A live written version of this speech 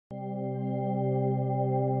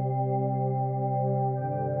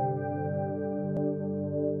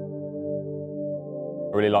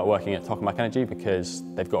I really like working at Tokamak Energy because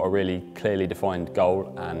they've got a really clearly defined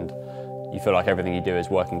goal, and you feel like everything you do is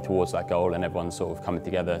working towards that goal and everyone's sort of coming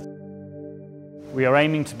together. We are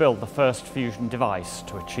aiming to build the first fusion device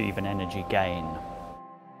to achieve an energy gain.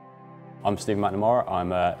 I'm Stephen McNamara,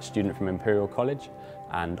 I'm a student from Imperial College,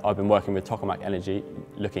 and I've been working with Tokamak Energy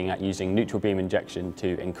looking at using neutral beam injection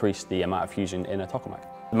to increase the amount of fusion in a tokamak.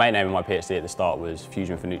 The main aim of my PhD at the start was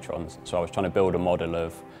fusion for neutrons, so I was trying to build a model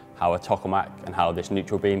of how a tokamak and how this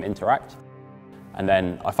neutral beam interact. And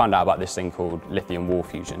then I found out about this thing called lithium wall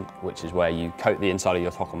fusion, which is where you coat the inside of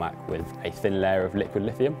your tokamak with a thin layer of liquid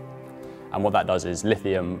lithium. And what that does is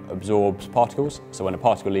lithium absorbs particles, so when a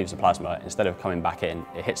particle leaves the plasma, instead of coming back in,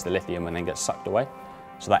 it hits the lithium and then gets sucked away.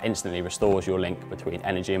 So that instantly restores your link between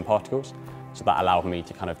energy and particles. So that allowed me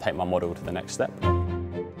to kind of take my model to the next step.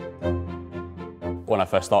 When I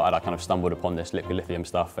first started, I kind of stumbled upon this liquid lithium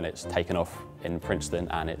stuff, and it's taken off in Princeton,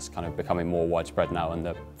 and it's kind of becoming more widespread now, and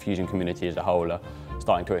the fusion community as a whole are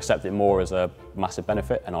starting to accept it more as a massive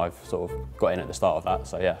benefit, and I've sort of got in at the start of that.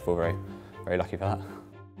 So yeah, I feel very, very lucky for that.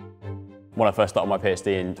 When I first started my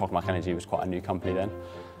PhD in Tokamak Energy, it was quite a new company then,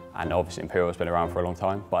 and obviously Imperial's been around for a long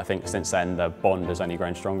time, but I think since then the bond has only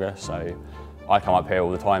grown stronger. So I come up here all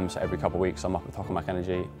the time, so every couple of weeks I'm up at Tokamak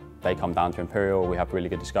Energy. They come down to Imperial, we have really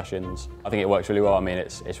good discussions. I think it works really well. I mean,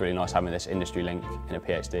 it's really nice having this industry link in a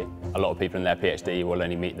PhD. A lot of people in their PhD will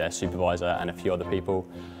only meet their supervisor and a few other people.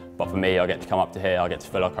 But for me, I get to come up to here, I get to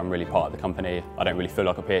feel like I'm really part of the company. I don't really feel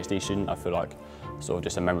like a PhD student, I feel like sort of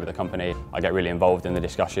just a member of the company. I get really involved in the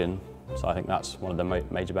discussion, so I think that's one of the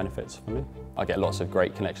major benefits for me. I get lots of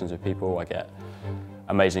great connections with people, I get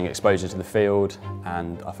amazing exposure to the field,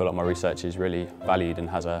 and I feel like my research is really valued and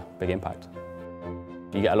has a big impact.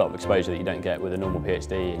 You get a lot of exposure that you don't get with a normal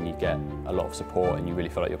PhD, and you get a lot of support and you really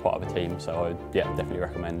feel like you're part of a team. So I would definitely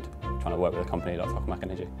recommend trying to work with a company like Tokamak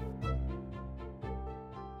Energy.